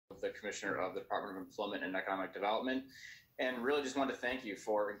the Commissioner of the Department of Employment and Economic Development, and really just wanted to thank you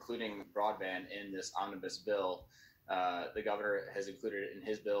for including broadband in this omnibus bill. The governor has included it in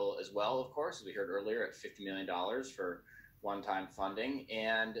his bill as well, of course, as we heard earlier, at $50 million for one-time funding.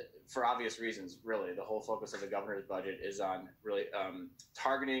 And for obvious reasons, really, the whole focus of the governor's budget is on really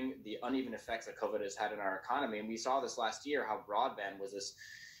targeting the uneven effects that COVID has had in our economy. And we saw this last year, how broadband was this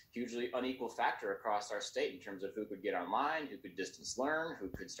hugely unequal factor across our state in terms of who could get online, who could distance learn, who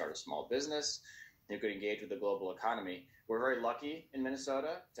could start a small business, who could engage with the global economy. We're very lucky in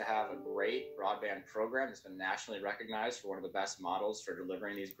Minnesota to have a great broadband program that's been nationally recognized for one of the best models for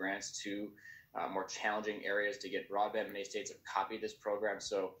delivering these grants to more challenging areas to get broadband. Many states have copied this program,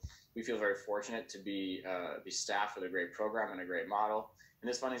 so we feel very fortunate to be staffed with a great program and a great model. And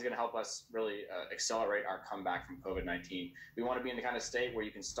this funding is going to help us really accelerate our comeback from COVID-19. We want to be in the kind of state where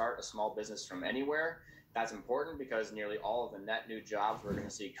you can start a small business from anywhere. That's important because nearly all of the net new jobs we're going to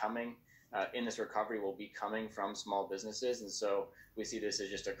see coming in this recovery will be coming from small businesses. And so we see this as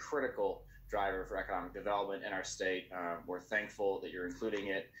just a critical driver for economic development in our state. We're thankful that you're including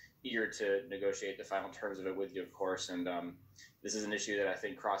it, eager to negotiate the final terms of it with you, of course. And this is an issue that I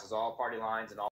think crosses all party lines and all